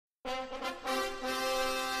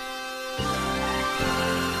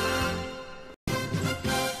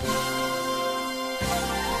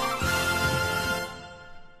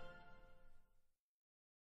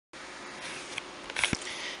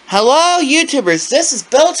Hello YouTubers, this is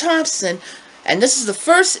Bill Thompson, and this is the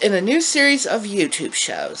first in a new series of YouTube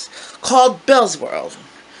shows called Bill's World.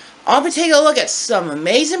 I'll be taking a look at some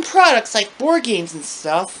amazing products like board games and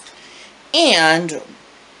stuff, and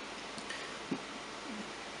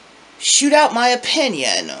shoot out my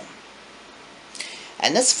opinion.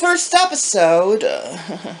 And this first episode,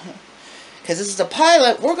 because this is the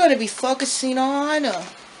pilot, we're going to be focusing on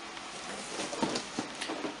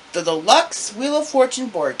the Deluxe Wheel of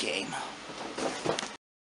Fortune board game.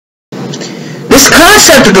 This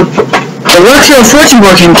concept of the Deluxe Wheel of Fortune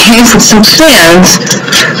board game came from some fans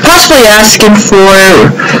possibly asking for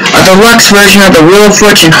a deluxe version of the Wheel of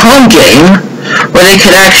Fortune home game where they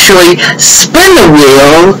could actually spin the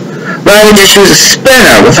wheel rather than just use a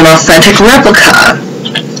spinner with an authentic replica.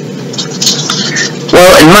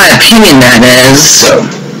 Well, in my opinion, that is.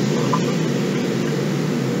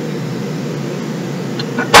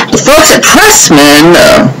 The folks at Pressman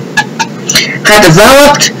had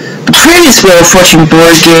developed the previous Wheel of Fortune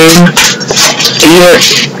board game a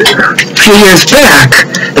few years back.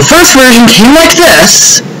 The first version came like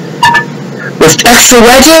this, with extra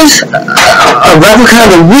wedges, a replica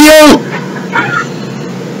of the wheel,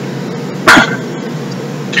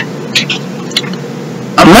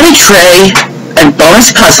 a money tray, and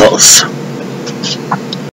bonus puzzles.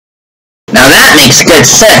 Now that makes good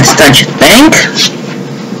sense, don't you think?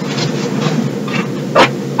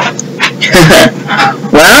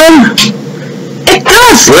 Well, it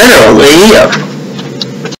does, literally.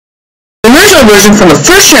 The original version from the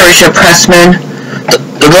first generation of Pressman,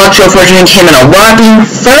 the Deluxe Wheel of Fortune, came in a whopping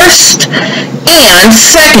first and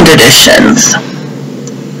second editions.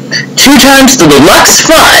 2 times the deluxe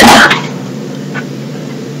fun.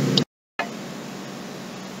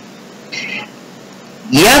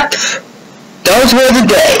 Yep, those were the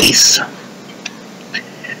days.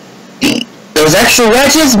 Those extra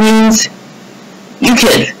wedges means you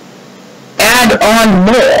could add on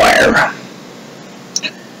more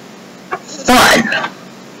fun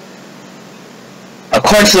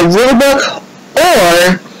according to the rulebook,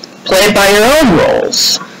 or play by your own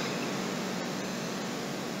rules.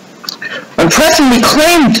 When Pressman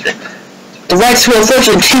reclaimed the rights to Wheel of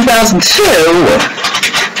Fortune in 2002,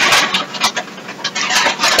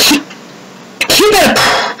 keep it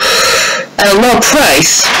at a low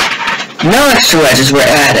price, no extra wedges were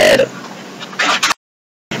added.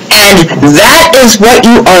 And that is what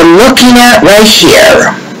you are looking at right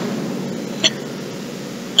here.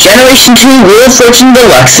 Generation 2 Wheel of Fortune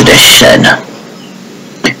Deluxe Edition.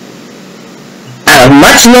 At a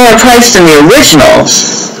much lower price than the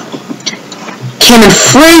originals. Came in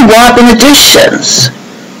 3 whopping editions,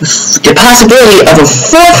 with the possibility of a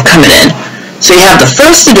 4th coming in. So you have the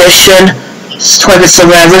first edition, 25th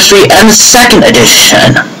Silver Anniversary, and the second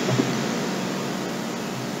edition.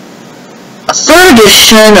 A 3rd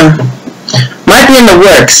edition might be in the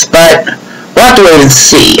works, but we'll have to wait and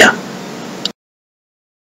see.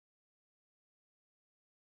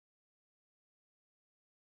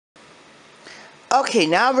 Okay,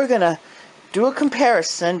 now we're gonna do a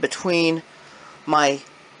comparison between my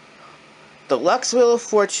Deluxe Wheel of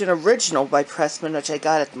Fortune original by Pressman, which I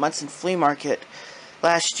got at the Munson Flea Market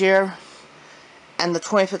last year, and the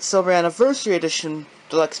 25th Silver Anniversary Edition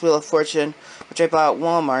Deluxe Wheel of Fortune, which I bought at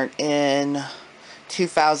Walmart in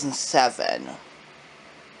 2007.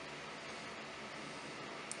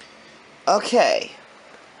 Okay,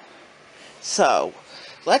 so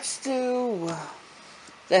let's do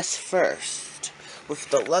this first with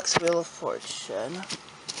Deluxe Wheel of Fortune.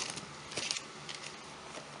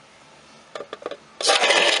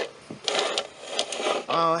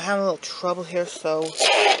 Oh, I'm having a little trouble here, so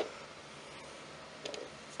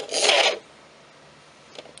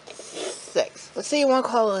 6. Let's say you want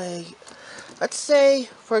to call let's say,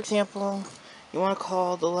 for example, you want to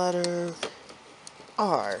call the letter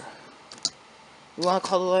R. You want to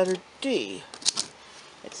call the letter D.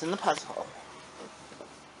 It's in the puzzle.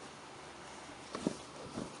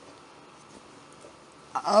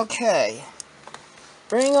 Okay.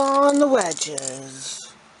 Bring on the wedges.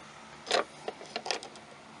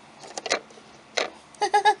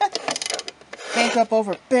 Bankrupt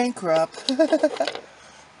over bankrupt.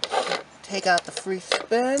 Take out the free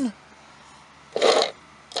spin.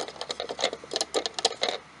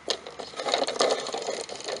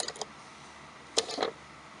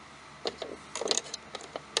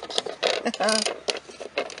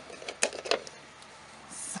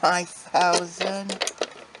 $5,000.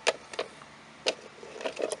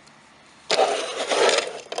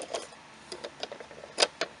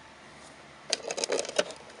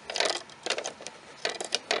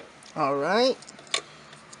 Alright.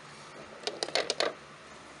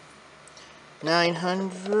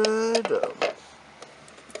 900.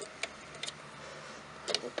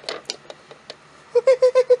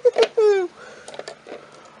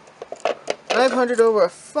 500 over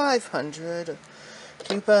 500.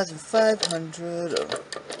 2,500.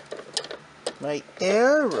 Right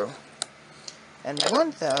there. And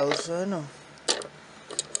 1,000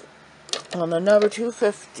 on the number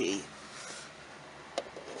 250.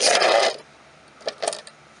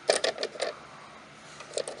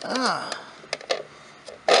 Ah,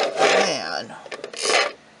 man.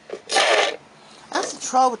 That's the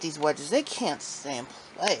trouble with these wedges. They can't stay in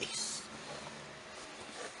place.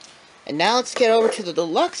 And now let's get over to the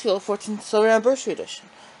Deluxe Wheel of Fortune Silver Anniversary Edition.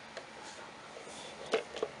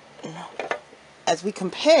 As we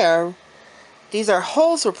compare, these are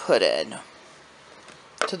holes were put in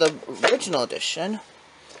to the original edition.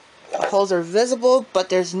 The holes are visible, but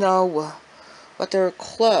there's no, but they're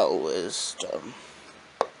closed.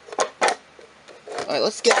 Alright,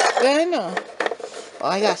 let's get a spin. Oh,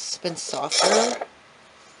 I gotta spin softer.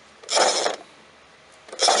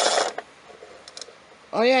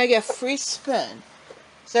 Oh yeah, I get a free spin.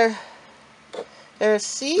 Is there a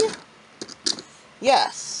C?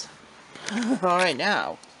 Yes. Alright,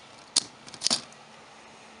 now.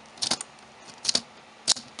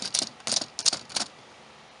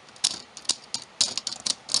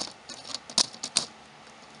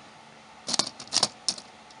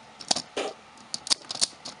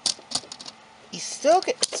 You still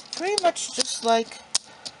get, it's pretty much just like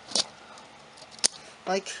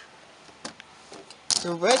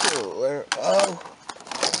the regular,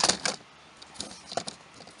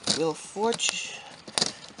 Wheel of Fortune,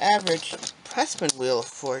 average Pressman Wheel of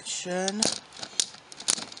Fortune.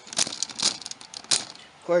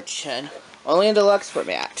 Only in deluxe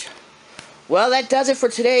format. Well, that does it for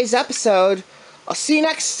today's episode. I'll see you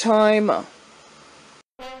next time.